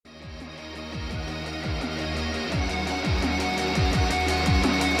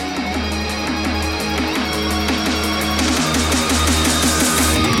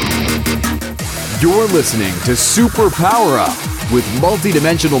You're listening to Super Power Up with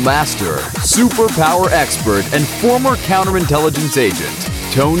multidimensional master, superpower expert, and former counterintelligence agent,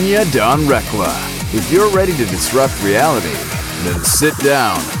 Tonya Don Rekla. If you're ready to disrupt reality, then sit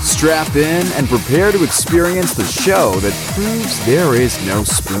down, strap in, and prepare to experience the show that proves there is no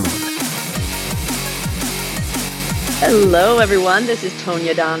spoon. Hello, everyone. This is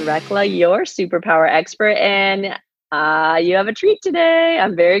Tonya Don Rekla, your superpower expert, and you have a treat today.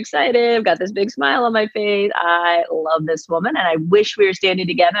 I'm very excited. I've got this big smile on my face. I love this woman, and I wish we were standing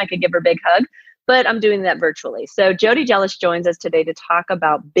together. I could give her a big hug, but I'm doing that virtually. So Jody Jealous joins us today to talk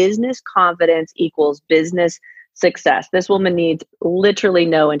about business confidence equals business success. This woman needs literally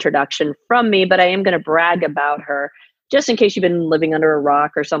no introduction from me, but I am going to brag about her just in case you've been living under a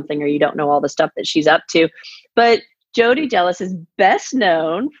rock or something, or you don't know all the stuff that she's up to. But Jody Jealous is best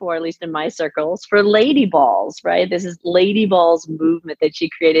known for, at least in my circles, for Lady Balls, right? This is Lady Balls movement that she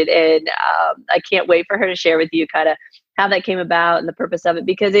created. And I can't wait for her to share with you kind of how that came about and the purpose of it,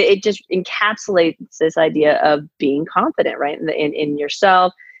 because it just encapsulates this idea of being confident, right? In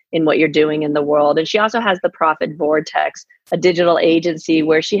yourself, in what you're doing in the world. And she also has the Profit Vortex, a digital agency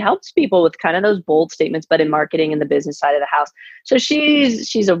where she helps people with kind of those bold statements, but in marketing and the business side of the house. So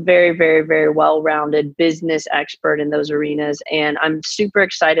she's a very, very, very well-rounded business expert in those arenas. And I'm super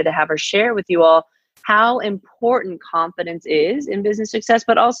excited to have her share with you all how important confidence is in business success,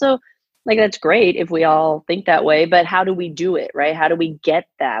 but also, like, that's great if we all think that way, but how do we do it, right? How do we get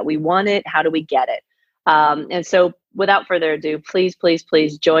that? We want it. How do we get it? And so without further ado, please, please,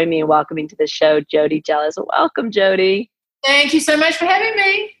 please join me in welcoming to the show, Jody Jealous. Welcome, Jody. Thank you so much for having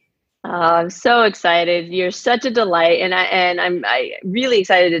me. I'm so excited. You're such a delight. And I'm really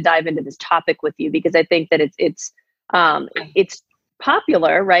excited to dive into this topic with you, because I think that it's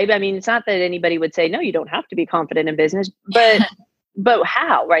popular, right? I mean, it's not that anybody would say, no, you don't have to be confident in business, but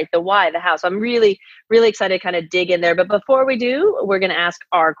how, right? The why, the how. So I'm really, really excited to kind of dig in there. But before we do, we're going to ask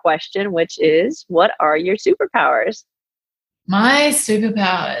our question, which is, what are your superpowers? My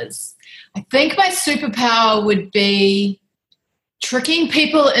superpowers. I think my superpower would be tricking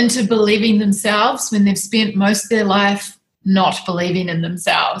people into believing themselves when they've spent most of their life not believing in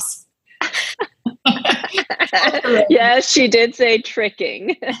themselves. Yes, she did say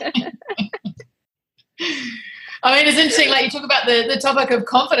tricking. I mean, it's interesting, like you talk about the topic of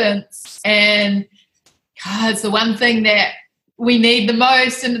confidence, and it's the one thing that we need the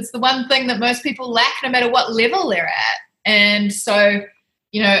most, and it's the one thing that most people lack no matter what level they're at. And so,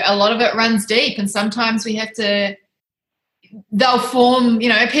 you know, a lot of it runs deep, and sometimes we have to, they'll form, you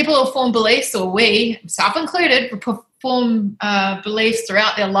know, people will form beliefs, or we, self included, form beliefs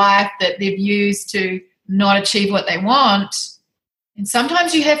throughout their life that they've used to not achieve what they want. And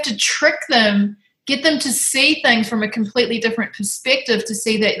sometimes you have to trick them, get them to see things from a completely different perspective, to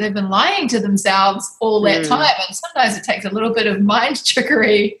see that they've been lying to themselves all that time. And sometimes it takes a little bit of mind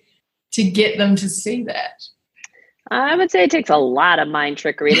trickery to get them to see that. I would say it takes a lot of mind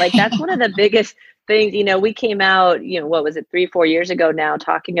trickery. Like, that's one of the biggest things. You know, we came out, you know, what was it, 3-4 years ago now,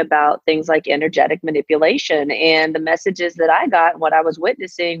 talking about things like energetic manipulation. And the messages that I got, what I was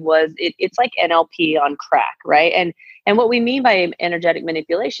witnessing was it's like NLP on crack, right? And what we mean by energetic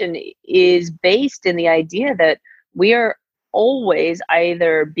manipulation is based in the idea that we are always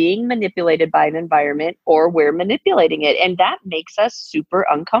either being manipulated by an environment or we're manipulating it. And that makes us super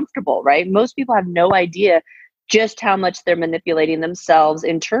uncomfortable, right? Most people have no idea just how much they're manipulating themselves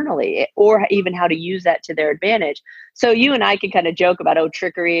internally, or even how to use that to their advantage. So you and I can kind of joke about, oh,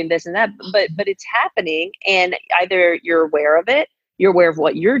 trickery and this and that, but it's happening. And either you're aware of it, you're aware of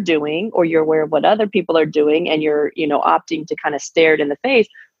what you're doing, or you're aware of what other people are doing, and you're, you know, opting to kind of stare it in the face,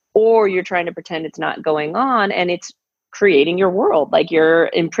 or you're trying to pretend it's not going on, and it's creating your world, like you're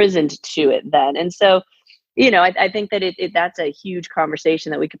imprisoned to it then. And so, you know, I think that that's a huge conversation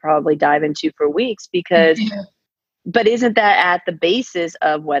that we could probably dive into for weeks, because but isn't that at the basis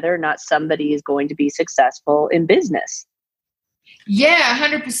of whether or not somebody is going to be successful in business? Yeah,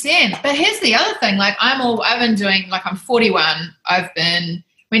 100%. But here's the other thing. Like, I've been doing, like, I'm 41.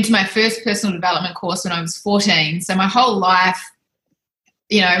 Went to my first personal development course when I was 14. So my whole life,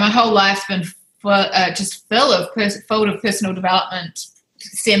 you know, been just full of personal development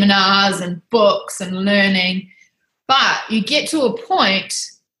seminars and books and learning. But you get to a point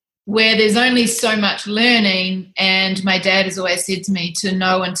where there's only so much learning, and my dad has always said to me, to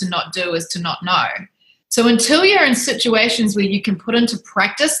know and to not do is to not know. So until you're in situations where you can put into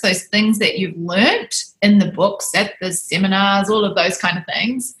practice those things that you've learnt in the books, at the seminars, all of those kind of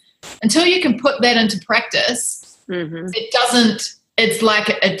things, until you can put that into practice, it's like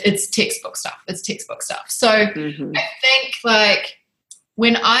it's textbook stuff. So I think, like,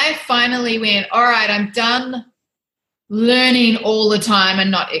 when I finally went, all right, I'm done learning all the time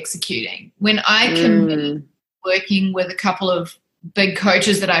and not executing. When I committed working with a couple of big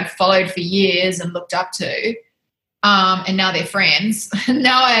coaches that I'd followed for years and looked up to, and now they're friends. Once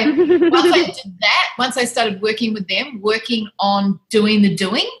I did that, once I started working with them, working on doing the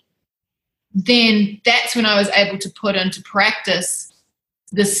doing, then that's when I was able to put into practice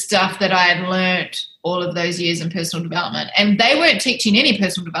the stuff that I had learned all of those years in personal development. And they weren't teaching any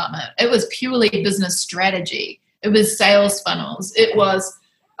personal development. It was purely business strategy. It was sales funnels. It was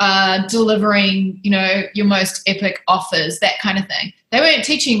delivering, your most epic offers, that kind of thing. They weren't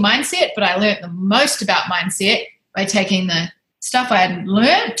teaching mindset, but I learned the most about mindset by taking the stuff I had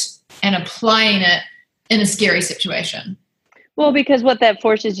learned and applying it in a scary situation. Well, because what that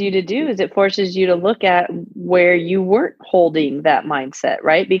forces you to do is it forces you to look at where you weren't holding that mindset,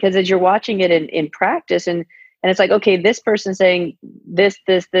 right? Because as you're watching it in practice and it's like, okay, this person's saying this,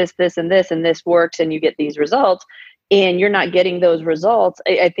 and this works, and you get these results, and you're not getting those results.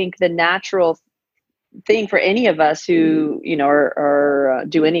 I think the natural thing for any of us who, or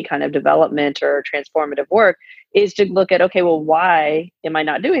do any kind of development or transformative work is to look at, okay, well, why am I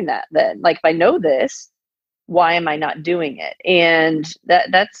not doing that then? Like, if I know this, why am I not doing it? And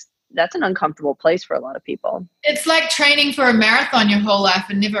that's an uncomfortable place for a lot of people. It's like training for a marathon your whole life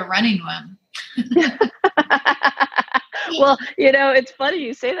and never running one. Well, it's funny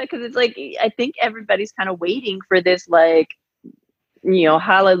you say that, because it's like, I think everybody's kind of waiting for this, like,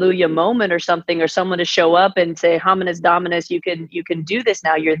 hallelujah moment or something, or someone to show up and say, hominis dominus, you can do this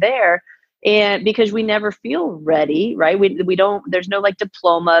now, you're there. And because we never feel ready, right? We don't, there's no like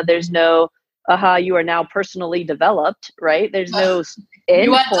diploma, there's no, you are now personally developed, right? There's no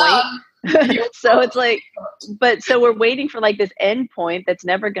end point. So it's like, so we're waiting for like this end point that's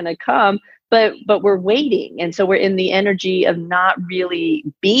never going to come, but we're waiting. And so we're in the energy of not really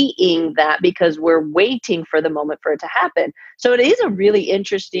being that, because we're waiting for the moment for it to happen. So it is a really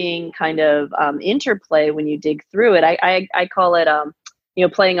interesting kind of interplay when you dig through it. I call it,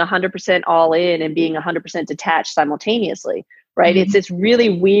 playing 100% all in and being 100% detached simultaneously. Right. Mm-hmm. It's this really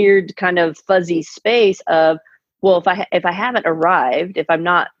weird kind of fuzzy space of, well, if I haven't arrived, if I'm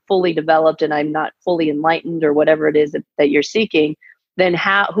not fully developed and I'm not fully enlightened or whatever it is that you're seeking, then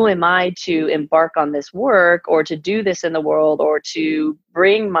who am I to embark on this work or to do this in the world or to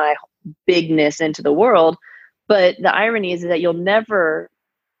bring my bigness into the world? But the irony is that you'll never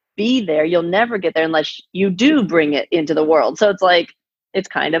be there. You'll never get there unless you do bring it into the world. So it's like, it's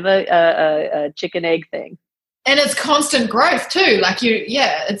kind of a chicken egg thing. And it's constant growth too. Like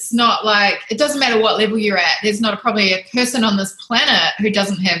it's not like, it doesn't matter what level you're at. There's not probably a person on this planet who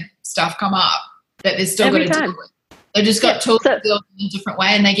doesn't have stuff come up that they're still going to deal with. They just got tools to build in a different way,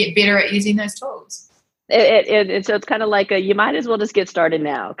 and they get better at using those tools. So it's kind of like you might as well just get started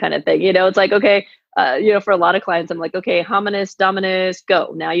now kind of thing. It's like, okay, for a lot of clients, I'm like, okay, hominis dominus,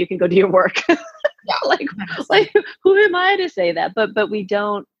 go. Now you can go do your work. Yeah, like who am I to say that? But we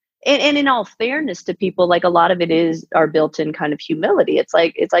don't. And in all fairness to people, like a lot of it is our built-in kind of humility. It's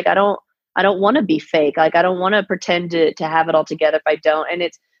like I don't want to be fake. Like I don't want to pretend to have it all together if I don't.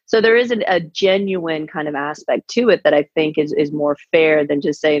 And so there is a genuine kind of aspect to it that I think is more fair than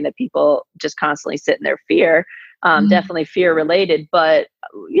just saying that people just constantly sit in their fear. Definitely fear related, but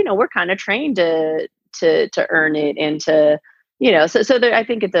we're kind of trained to earn it and to so there, I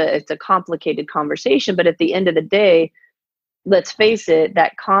think it's a complicated conversation. But at the end of the day, let's face it,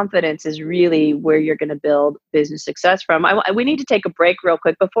 that confidence is really where you're going to build business success from. We need to take a break real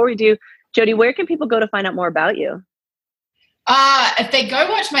quick. Before we do, Jody, where can people go to find out more about you? If they go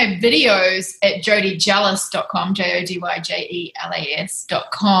watch my videos at jodyjealous.com,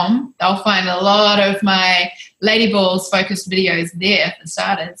 JODYJELAS.com, they'll find a lot of my Ladyballs focused videos there for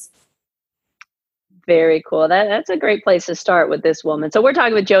starters. Very cool. That's a great place to start with this woman. So we're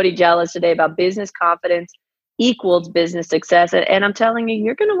talking with Jody Jealous today about business confidence equals business success. And I'm telling you,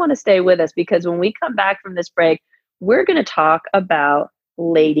 you're going to want to stay with us, because when we come back from this break, we're going to talk about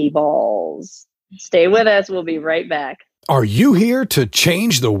lady balls. Stay with us. We'll be right back. Are you here to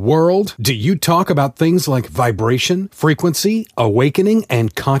change the world? Do you talk about things like vibration, frequency, awakening,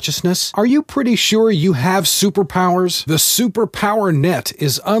 and consciousness? Are you pretty sure you have superpowers? The Superpower Net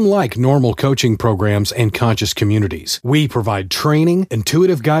is unlike normal coaching programs and conscious communities. We provide training,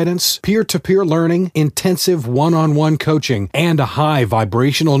 intuitive guidance, peer-to-peer learning, intensive one-on-one coaching, and a high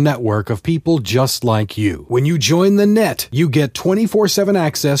vibrational network of people just like you. When you join the net, you get 24/7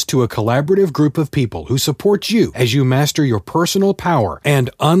 access to a collaborative group of people who support you as you master master your personal power and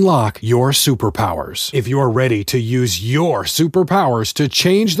unlock your superpowers. If you're ready to use your superpowers to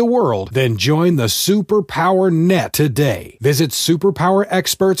change the world, then join the Superpower Net today. Visit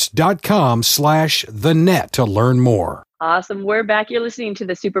superpowerexperts.com/thenet to learn more. Awesome. We're back. You're listening to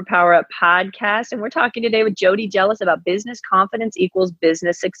the Superpower Up podcast, and we're talking today with Jody Jealous about business confidence equals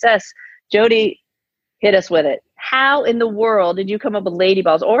business success. Jody, hit us with it. How in the world did you come up with Lady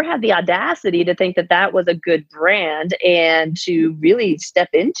Balls, or have the audacity to think that that was a good brand and to really step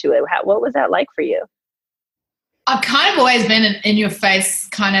into it? What was that like for you? I've kind of always been in your face,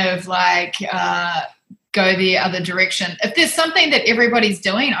 kind of like go the other direction. If there's something that everybody's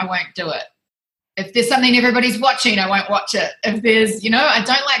doing, I won't do it. If there's something everybody's watching, I won't watch it. If there's, I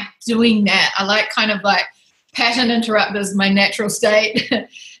don't like doing that. I like kind of like pattern interrupt as my natural state.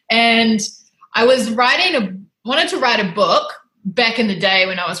 And I was wanted to write a book back in the day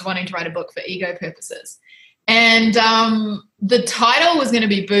when I was wanting to write a book for ego purposes. And the title was going to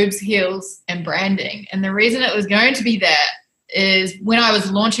be Boobs, Heels, and Branding. And the reason it was going to be that is when I was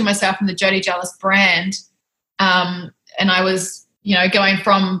launching myself in the Jody Jealous brand, and I was, going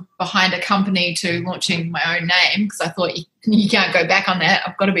from behind a company to launching my own name, because I thought you can't go back on that.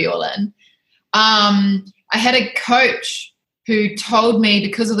 I've got to be all in. I had a coach who told me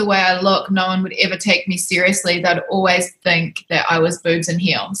because of the way I look, no one would ever take me seriously. They'd always think that I was boobs and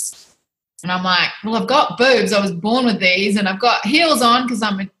heels. And I'm like, well, I've got boobs. I was born with these, and I've got heels on because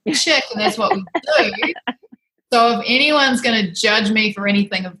I'm a chick, and that's what we do. So if anyone's going to judge me for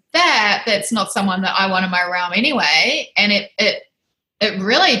anything of that, that's not someone that I want in my realm anyway. And it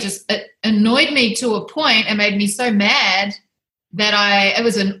really just it annoyed me to a point and made me so mad that it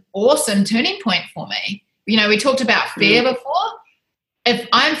was an awesome turning point for me. We talked about fear before. If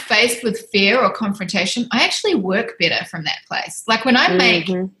I'm faced with fear or confrontation, I actually work better from that place. Like when I make,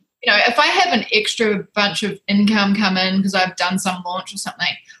 if I have an extra bunch of income come in because I've done some launch or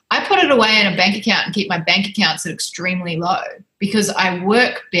something, I put it away in a bank account and keep my bank accounts at extremely low, because I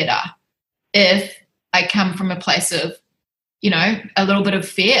work better if I come from a place of, a little bit of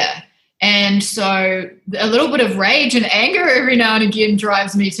fear. And so a little bit of rage and anger every now and again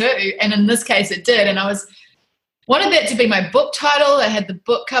drives me too. And in this case it did. And I wanted that to be my book title. I had the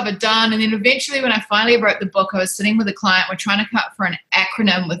book cover done. And then eventually when I finally wrote the book, I was sitting with a client. We're trying to come up for an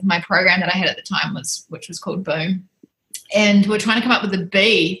acronym with my program that I had at the time, which was called Boom. And we're trying to come up with a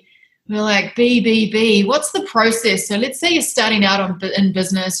B. We're like, B, what's the process? So let's say you're starting out in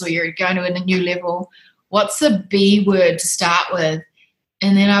business, or you're going to a new level. What's the B word to start with?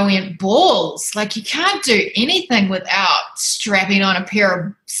 And then I went, balls. Like, you can't do anything without strapping on a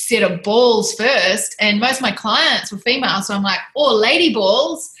set of balls first. And most of my clients were female, so I'm like, lady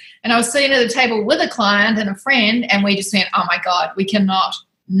balls. And I was sitting at the table with a client and a friend, and we just went, oh my God, we cannot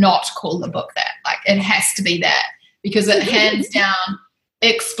not call the book that. Like, it has to be that, because it hands down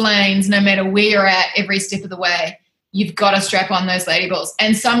explains, no matter where you're at, every step of the way, you've got to strap on those lady balls.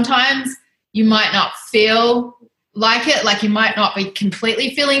 And sometimes you might not feel like it, like you might not be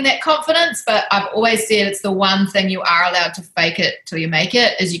completely feeling that confidence, but I've always said it's the one thing you are allowed to fake it till you make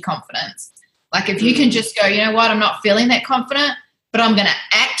it, is your confidence. Like, if you can just go, you know what, I'm not feeling that confident, but I'm going to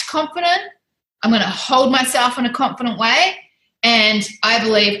act confident. I'm going to hold myself in a confident way. And I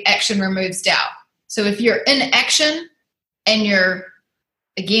believe action removes doubt. So if you're in action and you're,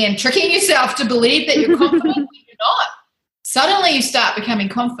 again, tricking yourself to believe that you're confident, when you're not, suddenly you start becoming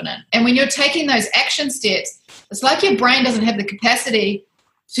confident. And when you're taking those action steps, it's like your brain doesn't have the capacity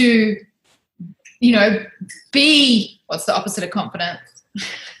to, be, what's the opposite of confident?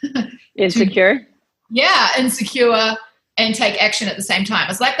 Insecure? Insecure, and take action at the same time.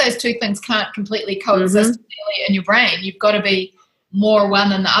 It's like those two things can't completely coexist in your brain. You've got to be more one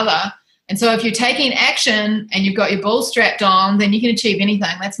than the other. And so if you're taking action and you've got your balls strapped on, then you can achieve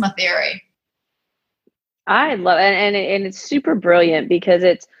anything. That's my theory. I love it. And it's super brilliant, because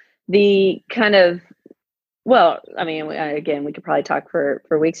it's the kind of, well, I mean, again, we could probably talk for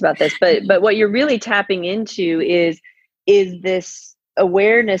weeks about this, but what you're really tapping into is this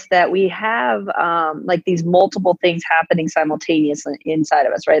awareness that we have, like these multiple things happening simultaneously inside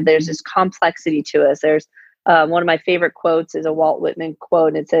of us, right? There's this complexity to us. There's one of my favorite quotes is a Walt Whitman quote,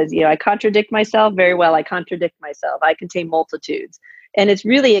 and it says, I contradict myself. Very well, I contradict myself. I contain multitudes. And it's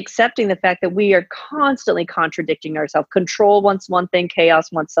really accepting the fact that we are constantly contradicting ourselves. Control wants one thing, chaos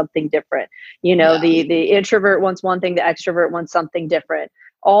wants something different. The introvert wants one thing, the extrovert wants something different.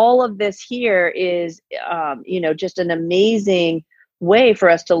 All of this here is, just an amazing way for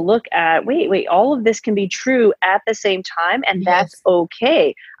us to look at, wait, all of this can be true at the same time, and that's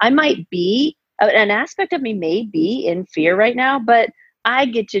okay. I might be, an aspect of me may be in fear right now, but I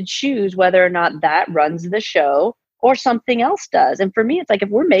get to choose whether or not that runs the show, or something else does. And for me, it's like, if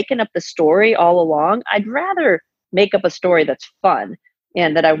we're making up the story all along, I'd rather make up a story that's fun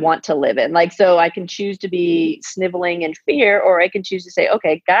and that I want to live in. Like, so I can choose to be sniveling in fear, or I can choose to say,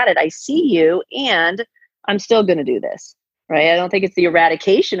 okay, got it. I see you, and I'm still going to do this. Right. I don't think it's the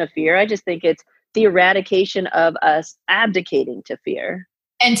eradication of fear. I just think it's the eradication of us abdicating to fear.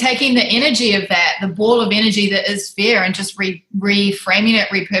 And taking the energy of that, the ball of energy that is fear, and just reframing it,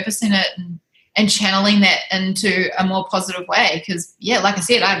 repurposing it, and channeling that into a more positive way. Because, yeah, like I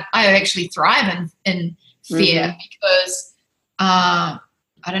said, I actually thrive in fear because, I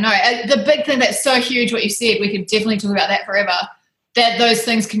don't know, the big thing that's so huge, what you said, we could definitely talk about that forever, that those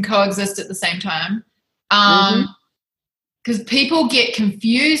things can coexist at the same time. Because people get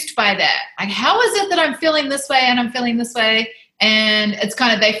confused by that. Like, how is it that I'm feeling this way and I'm feeling this way? And it's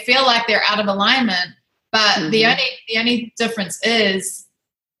kind of, they feel like they're out of alignment. But the only difference is,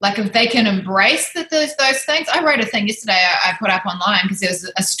 like, if they can embrace those things. I wrote a thing yesterday I put up online because there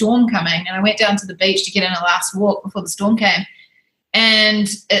was a storm coming, and I went down to the beach to get in a last walk before the storm came. And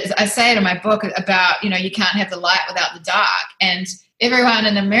I say it in my book about, you can't have the light without the dark. And everyone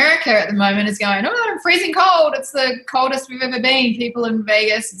in America at the moment is going, oh, I'm freezing cold. It's the coldest we've ever been. People in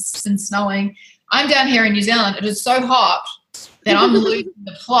Vegas, it's been snowing. I'm down here in New Zealand. It is so hot that I'm losing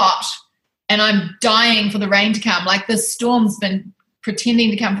the plot, and I'm dying for the rain to come. Like, this storm's been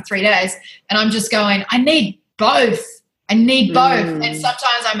pretending to come for 3 days, and I'm just going, I need both. And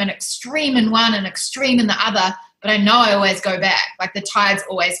sometimes I'm an extreme in one and extreme in the other, but I know I always go back. Like, the tides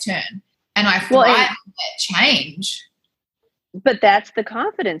always turn, and I thrive in that change. But that's the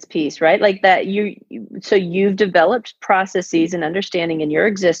confidence piece, right? Like, that so you've developed processes and understanding in your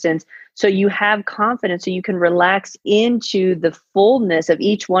existence, so you have confidence, so you can relax into the fullness of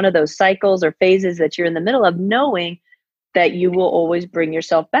each one of those cycles or phases that you're in the middle of, knowing that you will always bring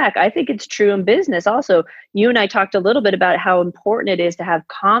yourself back. I think it's true in business also. You and I talked a little bit about how important it is to have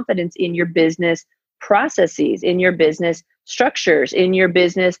confidence in your business processes, in your business structures, in your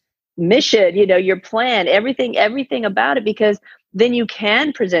business mission, your plan, everything about it, because then you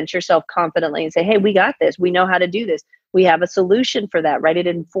can present yourself confidently and say, hey, we got this. We know how to do this. We have a solution for that, right? It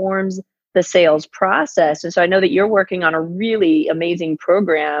informs the sales process. And so I know that you're working on a really amazing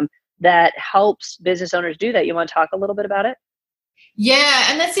program that helps business owners do that. You want to talk a little bit about it? Yeah,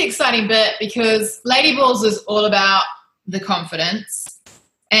 and that's the exciting bit, because Lady Balls is all about the confidence.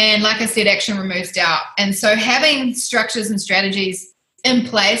 And like I said, action removes doubt. And so having structures and strategies in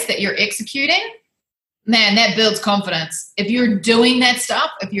place that you're executing, man, that builds confidence. If you're doing that stuff,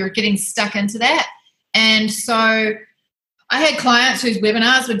 if you're getting stuck into that. And so I had clients whose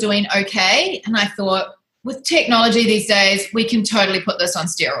webinars were doing okay, and I thought, with technology these days, we can totally put this on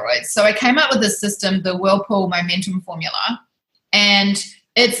steroids. So I came up with this system, the Whirlpool Momentum Formula, and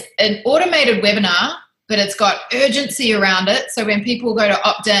it's an automated webinar, but it's got urgency around it. So when people go to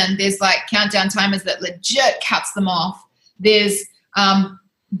opt in, there's like countdown timers that legit cuts them off. There's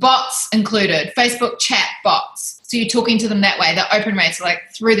bots included, Facebook chat bots. So you're talking to them that way. The open rates are like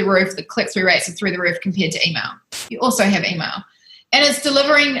through the roof. The click-through rates are through the roof compared to email. You also have email. And it's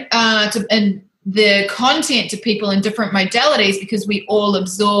delivering the content to people in different modalities, because we all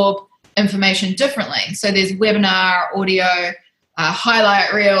absorb information differently. So there's webinar, audio,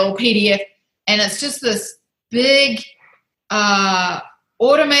 highlight reel, PDF, and it's just this big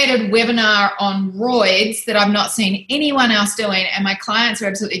automated webinar on roids that I've not seen anyone else doing, and my clients are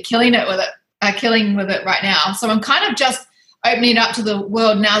absolutely killing with it right now. So I'm kind of just opening it up to the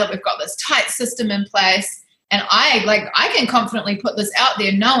world now that we've got this tight system in place. And I can confidently put this out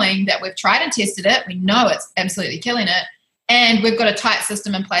there, knowing that we've tried and tested it. We know it's absolutely killing it. And we've got a tight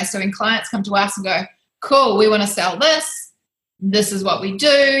system in place. So when clients come to us and go, cool, we want to sell this. This is what we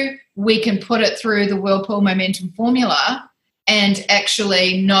do. We can put it through the Whirlpool Momentum Formula and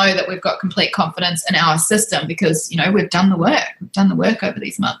actually know that we've got complete confidence in our system, because, we've done the work. We've done the work over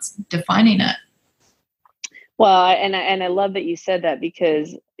these months, defining it. Well, and I love that you said that,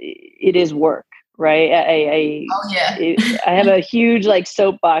 because it is work. Right. I have a huge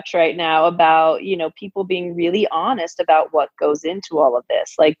soapbox right now about, people being really honest about what goes into all of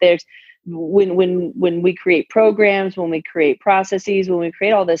this. Like, there's when we create programs, when we create processes, when we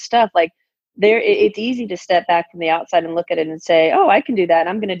create all this stuff, it's easy to step back from the outside and look at it and say, oh, I can do that.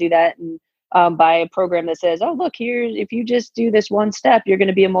 I'm going to do that. And buy a program that says, oh, look, if you just do this one step, you're going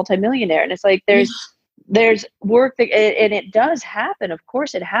to be a multimillionaire. And it's like, there's work and it does happen. Of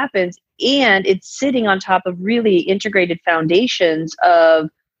course it happens. And it's sitting on top of really integrated foundations of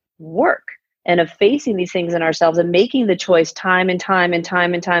work and of facing these things in ourselves and making the choice time and time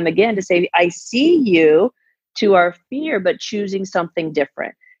again to say, I see you, to our fear, but choosing something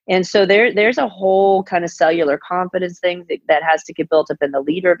different. And so there's a whole kind of cellular confidence thing that has to get built up in the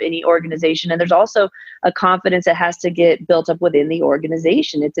leader of any organization. And there's also a confidence that has to get built up within the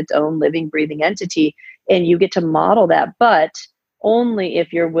organization. It's its own living, breathing entity. And you get to model that, but only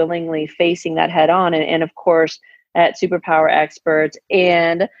if you're willingly facing that head on. And of course, at Superpower Experts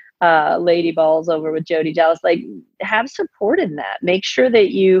and Lady Balls over with Jody Jealous, like, have support in that. Make sure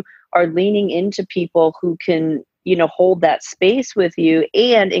that you are leaning into people who can, hold that space with you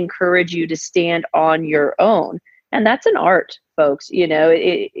and encourage you to stand on your own. And that's an art, folks.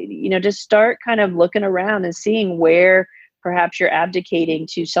 Just start kind of looking around and seeing where perhaps you're abdicating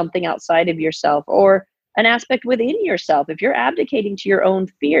to something outside of yourself or an aspect within yourself. If you're abdicating to your own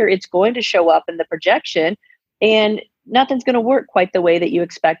fear, it's going to show up in the projection, and nothing's going to work quite the way that you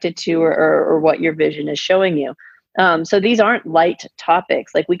expect it to, or what your vision is showing you. So these aren't light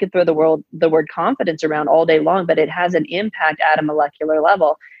topics. Like, we could throw the word confidence around all day long, but it has an impact at a molecular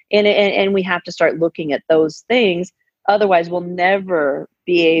level. And we have to start looking at those things. Otherwise, we'll never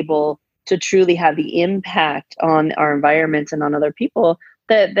be able to truly have the impact on our environments and on other people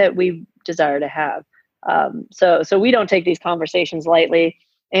that we desire to have. So we don't take these conversations lightly.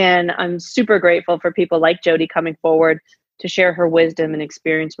 And I'm super grateful for people like Jody coming forward to share her wisdom and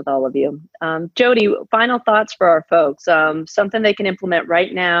experience with all of you. Jody, final thoughts for our folks, something they can implement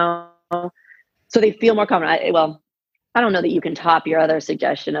right now so they feel more confident. I don't know that you can top your other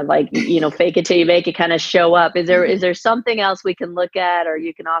suggestion of, like, fake it till you make it, kind of show up. Is there something else we can look at, or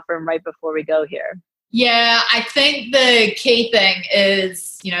you can offer them right before we go here? Yeah, I think the key thing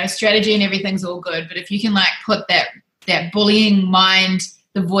is, strategy and everything's all good, but if you can, like, put that bullying mind,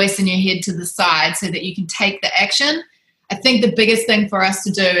 the voice in your head, to the side so that you can take the action. I think the biggest thing for us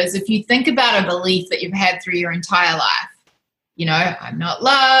to do is, if you think about a belief that you've had through your entire life, I'm not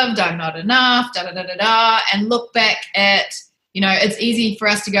loved, I'm not enough, and look back at, it's easy for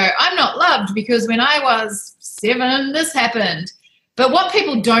us to go, I'm not loved because when I was 7, this happened. But what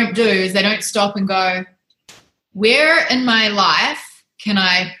people don't do is they don't stop and go, where in my life can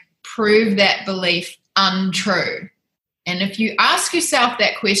I prove that belief untrue? And if you ask yourself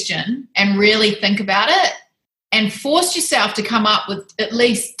that question and really think about it and force yourself to come up with at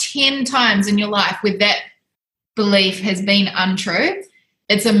least 10 times in your life where that belief has been untrue,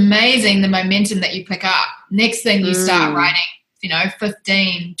 it's amazing the momentum that you pick up. Next thing you start writing,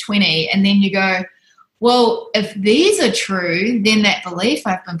 15, 20, and then you go, well, if these are true, then that belief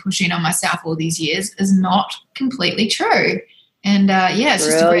I've been pushing on myself all these years is not completely true. And it's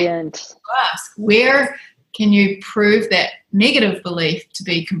just a great ask. Where can you prove that negative belief to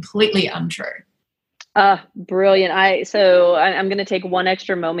be completely untrue? Brilliant. I'm going to take one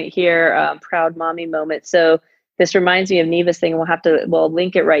extra moment here, proud mommy moment. So this reminds me of Neva's thing. We'll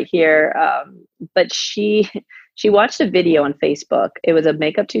link it right here. But she watched a video on Facebook. It was a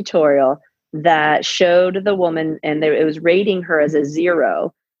makeup tutorial that showed the woman, and it was rating her as a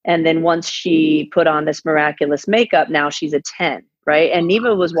 0. And then once she put on this miraculous makeup, now she's a 10, right? And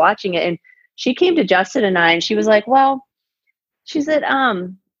Neva was watching it, and she came to Justin and I, and she was like, well, she said,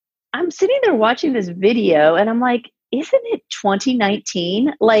 I'm sitting there watching this video, and I'm like, isn't it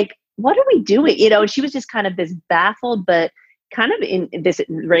 2019? Like, what are we doing? And she was just kind of this baffled, but kind of in this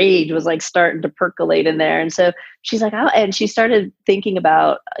rage was like starting to percolate in there. And so she's like, and she started thinking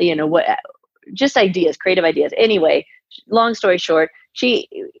about, just ideas, creative ideas. Anyway, long story short, she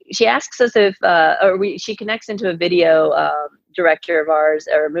asks us if, she connects into a video director of ours,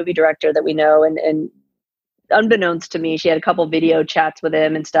 or a movie director that we know, and unbeknownst to me, she had a couple video chats with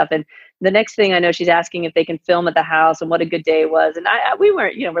him and stuff. And the next thing I know, she's asking if they can film at the house and what a good day it was. And we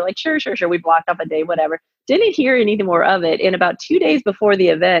weren't, we're like, sure. We blocked off a day, whatever. Didn't hear any more of it. And about 2 days before the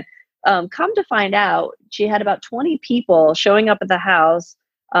event, come to find out, she had about 20 people showing up at the house,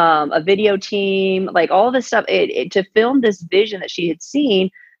 a video team, like all this stuff, to film this vision that she had seen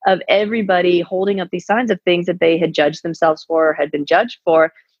of everybody holding up these signs of things that they had judged themselves for, or had been judged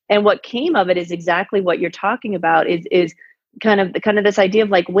for. And what came of it is exactly what you're talking about, is kind of this idea of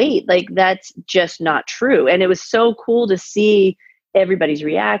like, wait, like, that's just not true. And it was so cool to see everybody's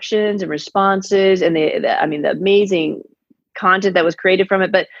reactions and responses, and the amazing content that was created from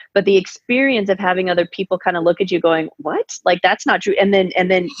it, but the experience of having other people kind of look at you going, what? Like, that's not true. And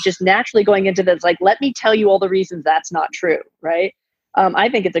then just naturally going into this, like, let me tell you all the reasons that's not true. Right. I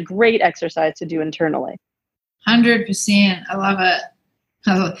think it's a great exercise to do internally. 100%. I love it.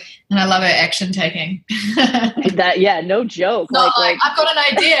 And I love it, action taking. No joke. Not like I've got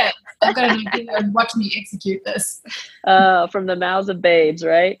an idea. And watch me execute this. From the mouths of babes,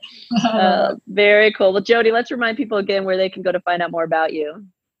 right? Very cool. Well, Jody, let's remind people again where they can go to find out more about you.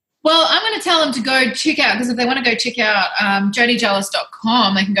 Well, I'm going to tell them to go check out, because if they want to go check out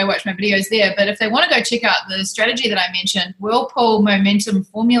jodijealous.com, they can go watch my videos there. But if they want to go check out the strategy that I mentioned,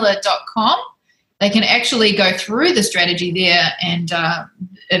 whirlpoolmomentumformula.com, they can actually go through the strategy there, and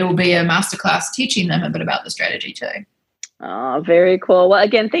it'll be a masterclass teaching them a bit about the strategy too. Oh, very cool. Well,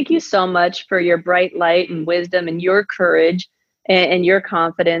 again, thank you so much for your bright light and wisdom and your courage and your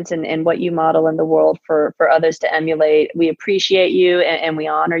confidence and what you model in the world for others to emulate. We appreciate you and we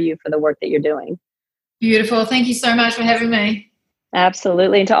honor you for the work that you're doing. Beautiful. Thank you so much for having me.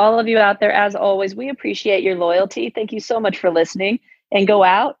 Absolutely. And to all of you out there, as always, we appreciate your loyalty. Thank you so much for listening, and go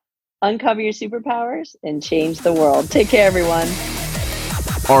out, uncover your superpowers, and change the world. Take care, everyone.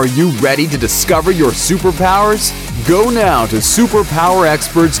 Are you ready to discover your superpowers? Go now to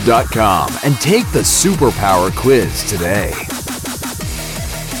superpowerexperts.com and take the superpower quiz today.